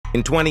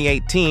In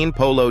 2018,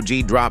 Polo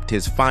G dropped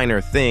his Finer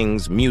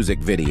Things music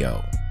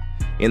video.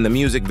 In the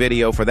music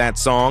video for that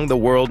song, the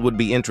world would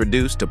be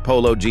introduced to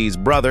Polo G's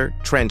brother,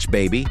 Trench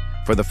Baby,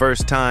 for the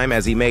first time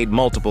as he made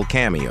multiple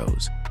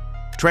cameos.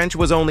 Trench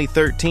was only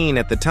 13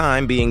 at the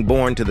time, being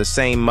born to the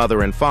same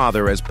mother and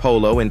father as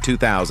Polo in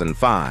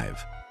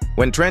 2005.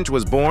 When Trench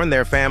was born,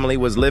 their family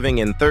was living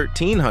in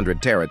 1300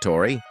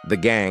 territory, the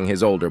gang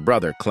his older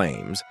brother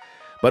claims.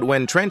 But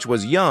when Trench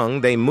was young,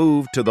 they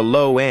moved to the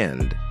Low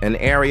End, an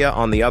area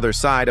on the other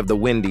side of the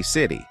Windy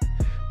City.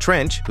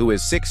 Trench, who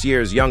is 6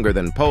 years younger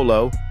than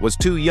Polo, was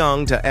too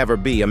young to ever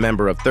be a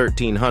member of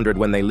 1300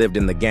 when they lived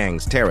in the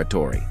gang's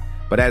territory.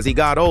 But as he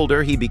got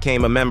older, he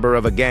became a member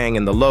of a gang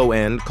in the Low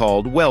End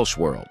called Welch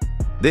World.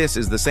 This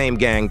is the same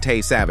gang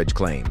Tay Savage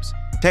claims.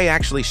 Tay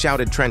actually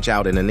shouted Trench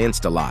out in an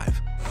Insta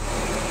Live.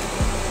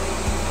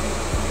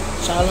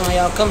 Shout out,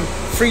 y'all coming.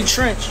 Free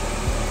Trench.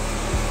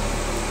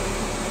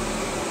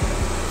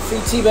 Free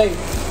T-Baby.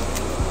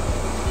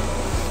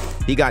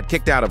 He got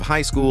kicked out of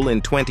high school in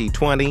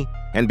 2020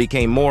 and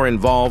became more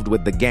involved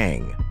with the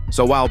gang.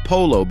 So while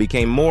Polo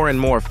became more and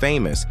more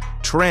famous,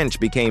 Trench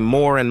became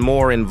more and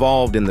more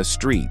involved in the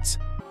streets.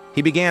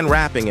 He began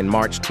rapping in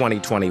March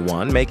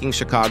 2021, making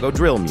Chicago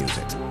drill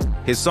music.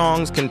 His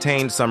songs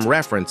contained some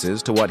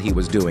references to what he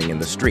was doing in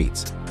the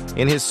streets.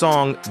 In his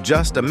song,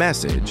 Just a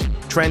Message,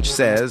 Trench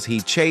says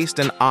he chased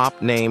an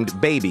op named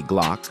Baby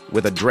Glock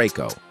with a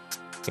Draco.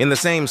 In the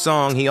same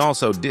song, he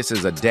also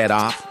disses a dead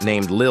op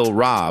named Lil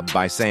Ro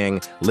by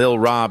saying, Lil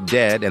Rob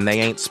dead and they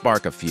ain't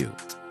spark a few.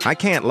 I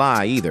can't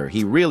lie either,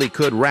 he really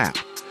could rap.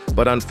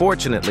 But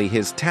unfortunately,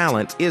 his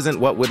talent isn't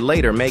what would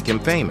later make him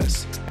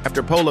famous.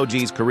 After Polo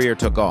G's career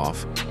took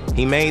off,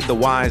 he made the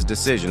wise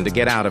decision to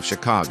get out of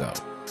Chicago.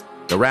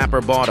 The rapper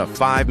bought a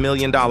 $5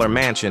 million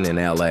mansion in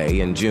LA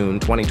in June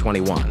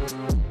 2021.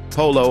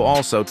 Polo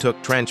also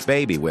took Trench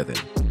Baby with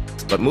him.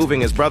 But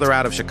moving his brother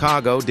out of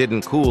Chicago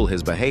didn't cool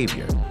his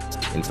behavior.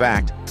 In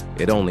fact,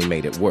 it only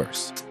made it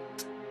worse.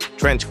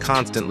 Trench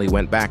constantly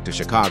went back to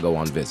Chicago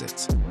on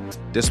visits.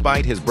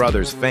 Despite his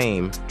brother's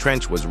fame,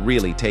 Trench was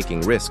really taking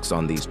risks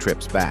on these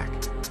trips back.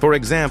 For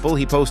example,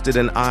 he posted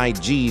an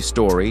IG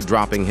story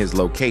dropping his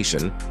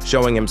location,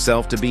 showing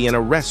himself to be in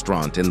a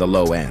restaurant in the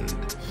Low End.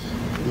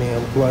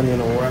 Man, bloody in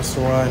a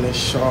restaurant and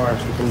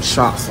shards with them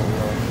shots on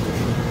them.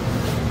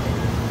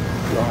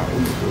 You know how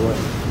we do it.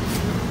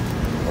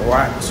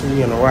 Alright, so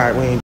we in the right,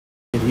 we ain't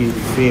you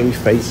feel me?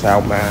 Face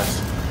out,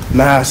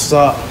 mask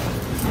up.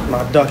 When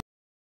I duck,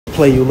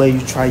 play you, lay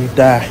you, try you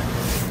die.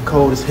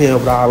 Cold as hell,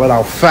 but I'll let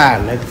out fire,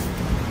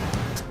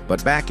 nigga.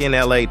 But back in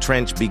LA,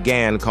 Trench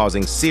began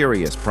causing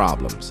serious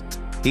problems.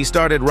 He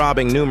started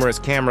robbing numerous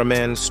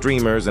cameramen,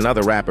 streamers, and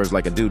other rappers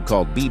like a dude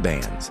called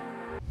B-Bands.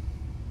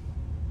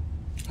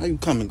 How you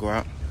coming,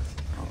 Grab?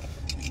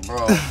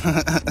 Bro,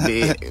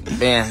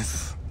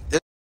 Bands. This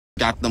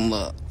got them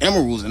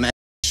emeralds in that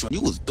shit.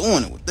 You was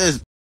doing it with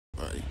this,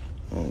 bro.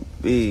 Oh,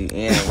 B,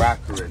 and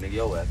rock career, nigga,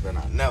 your ass better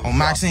not never. On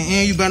Maxine,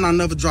 and you better not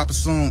never drop a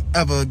song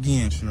ever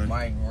again, Shreddy.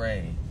 Mike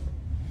Ray.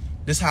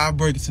 This how I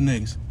break it to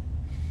niggas.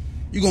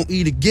 You gonna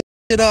either get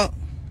hit up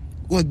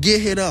or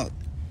get hit up.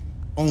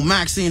 On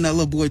Maxine, that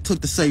little boy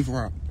took the safe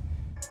route.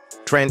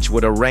 Trench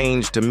would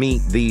arrange to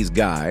meet these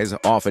guys,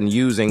 often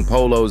using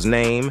Polo's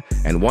name,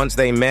 and once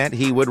they met,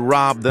 he would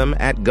rob them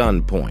at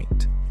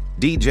gunpoint.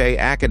 DJ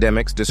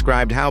Akademiks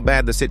described how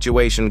bad the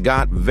situation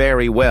got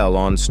very well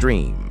on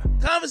stream.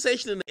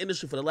 Conversation in the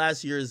industry for the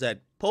last year is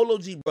that Polo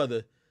G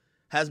brother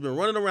has been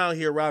running around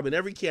here robbing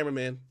every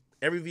cameraman,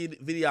 every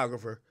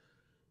videographer.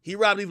 He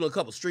robbed even a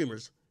couple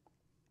streamers,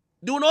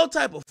 doing all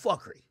type of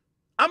fuckery.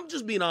 I'm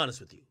just being honest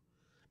with you.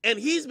 And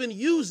he's been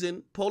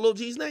using Polo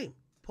G's name.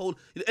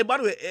 And by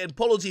the way, and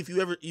Polo G, if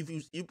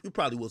you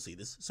probably will see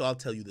this, so I'll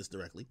tell you this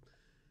directly.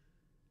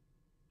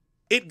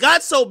 It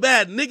got so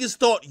bad, niggas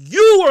thought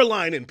you were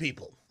lining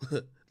people.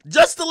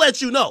 Just to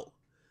let you know.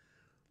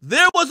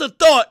 There was a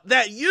thought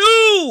that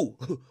you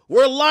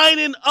were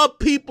lining up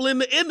people in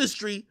the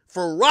industry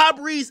for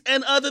robberies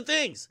and other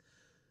things.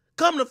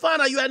 Come to find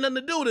out you had nothing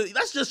to do with it.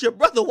 That's just your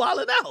brother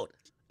wilding out.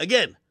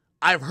 Again,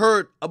 I've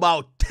heard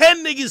about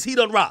 10 niggas he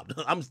done robbed.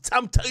 I'm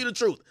telling you the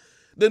truth.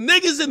 The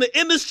niggas in the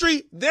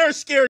industry, they're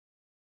scared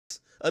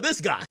of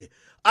this guy.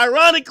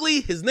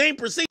 Ironically, his name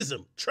precedes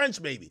him, Trench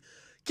Baby.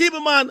 Keep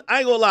in mind, I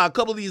ain't gonna lie, a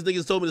couple of these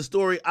niggas told me the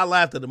story. I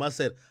laughed at them. I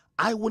said,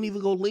 I wouldn't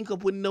even go link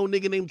up with no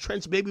nigga named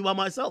Trench Baby by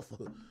myself.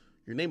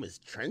 Your name is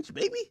Trench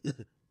Baby?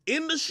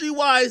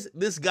 Industry-wise,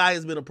 this guy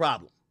has been a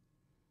problem.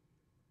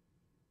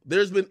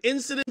 There's been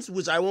incidents,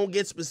 which I won't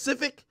get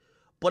specific,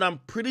 but I'm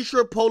pretty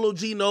sure Polo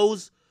G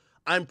knows.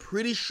 I'm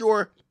pretty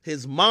sure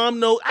his mom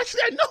knows.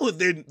 Actually, I know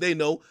they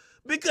know,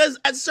 because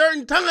at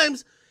certain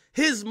times,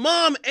 his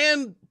mom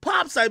and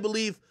Pops, I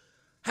believe,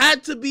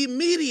 had to be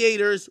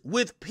mediators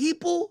with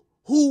people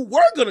who were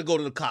going to go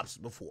to the cops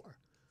before,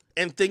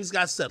 and things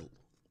got settled.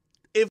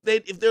 If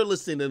they're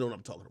listening, they know what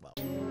I'm talking about.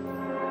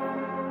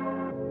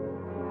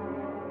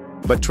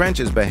 But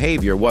Trench's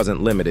behavior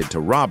wasn't limited to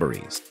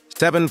robberies.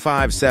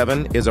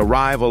 757 is a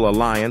rival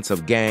alliance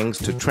of gangs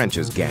to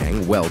Trench's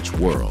gang, Welch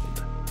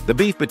World. The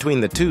beef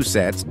between the two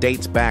sets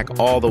dates back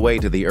all the way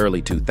to the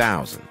early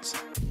 2000s.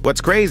 What's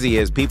crazy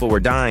is people were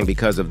dying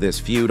because of this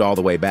feud all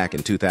the way back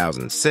in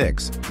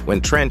 2006,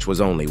 when Trench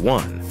was only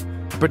one.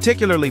 A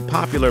particularly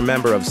popular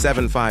member of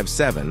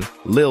 757,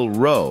 Lil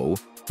Ro,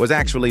 was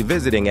actually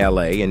visiting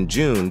LA in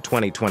June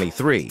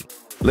 2023.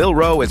 Lil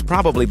Ro is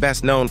probably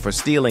best known for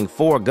stealing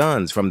 4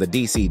 guns from the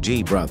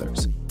DCG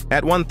brothers.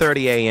 At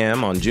 1:30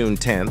 a.m. on June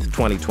 10,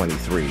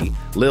 2023,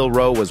 Lil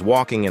Ro was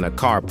walking in a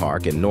car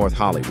park in North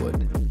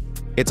Hollywood.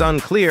 It's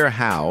unclear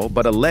how,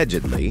 but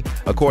allegedly,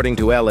 according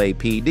to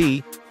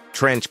LAPD,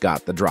 Trench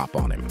got the drop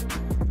on him.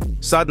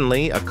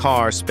 Suddenly, a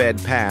car sped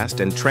past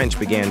and Trench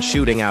began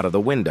shooting out of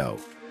the window.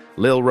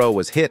 Lil Ro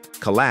was hit,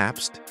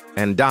 collapsed,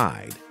 and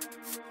died.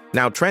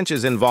 Now,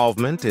 Trench's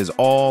involvement is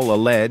all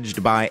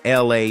alleged by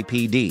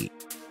LAPD.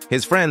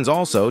 His friends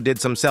also did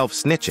some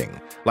self-snitching,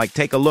 like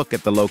take a look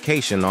at the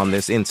location on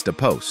this Insta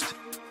post.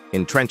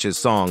 In Trench's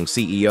song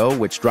CEO,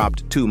 which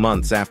dropped 2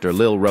 months after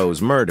Lil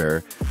Ro's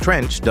murder,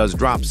 Trench does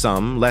drop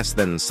some less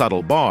than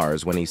subtle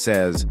bars when he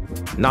says,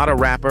 "Not a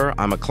rapper,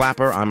 I'm a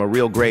clapper, I'm a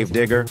real grave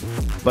digger."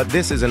 But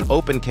this is an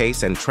open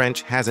case and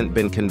Trench hasn't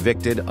been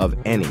convicted of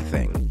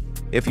anything.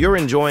 If you're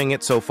enjoying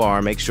it so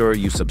far, make sure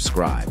you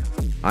subscribe.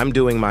 I'm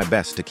doing my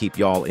best to keep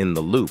y'all in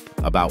the loop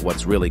about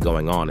what's really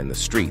going on in the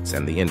streets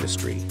and the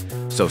industry.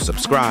 So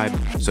subscribe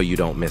so you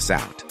don't miss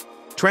out.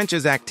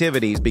 Trench's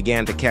activities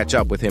began to catch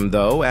up with him,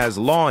 though, as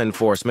law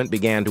enforcement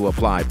began to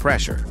apply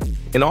pressure.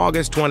 In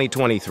August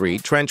 2023,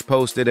 Trench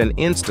posted an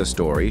Insta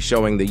story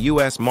showing the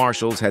U.S.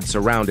 Marshals had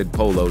surrounded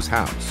Polo's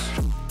house.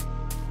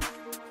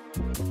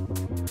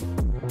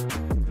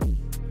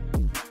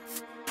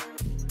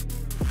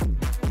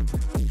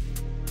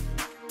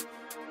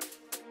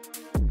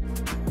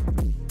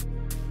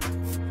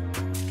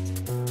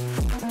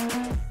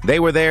 They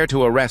were there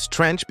to arrest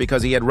Trench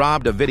because he had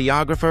robbed a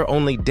videographer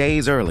only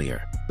days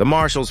earlier. The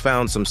marshals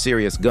found some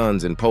serious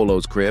guns in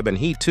Polo's crib, and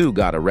he too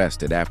got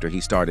arrested after he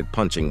started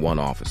punching one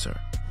officer.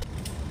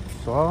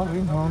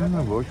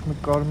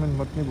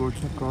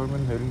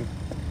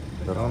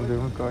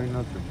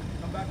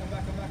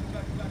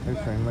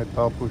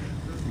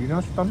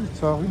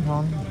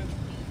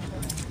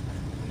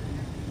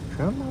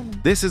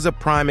 This is a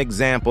prime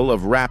example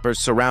of rappers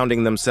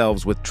surrounding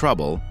themselves with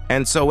trouble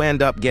and so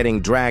end up getting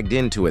dragged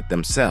into it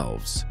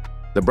themselves.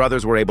 The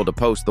brothers were able to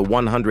post the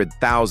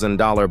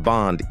 $100,000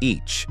 bond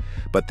each,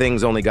 but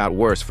things only got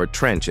worse for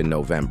Trench in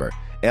November.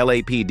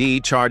 LAPD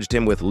charged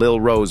him with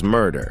Lil Ro's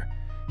murder.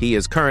 He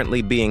is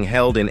currently being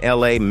held in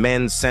LA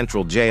Men's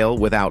Central Jail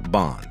without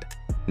bond.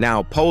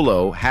 Now,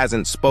 Polo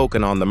hasn't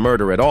spoken on the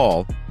murder at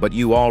all, but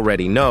you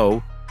already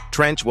know,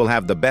 Trench will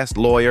have the best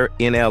lawyer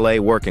in LA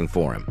working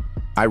for him.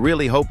 I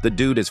really hope the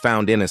dude is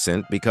found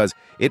innocent because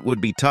it would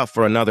be tough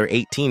for another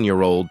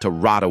 18-year-old to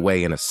rot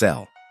away in a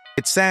cell.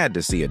 It's sad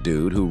to see a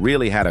dude who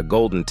really had a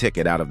golden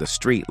ticket out of the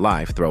street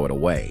life throw it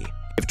away.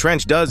 If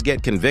Trench does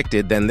get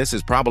convicted, then this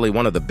is probably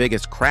one of the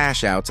biggest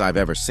crash outs I've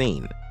ever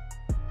seen.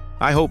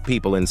 I hope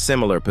people in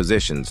similar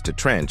positions to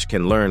Trench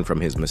can learn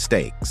from his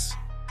mistakes.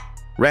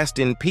 Rest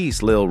in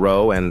peace, Lil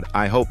Ro, and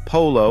I hope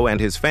Polo and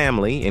his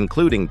family,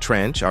 including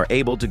Trench, are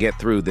able to get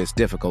through this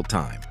difficult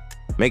time.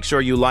 Make sure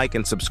you like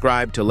and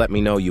subscribe to let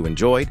me know you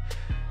enjoyed.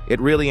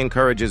 It really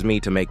encourages me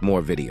to make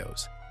more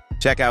videos.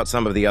 Check out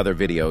some of the other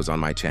videos on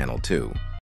my channel too.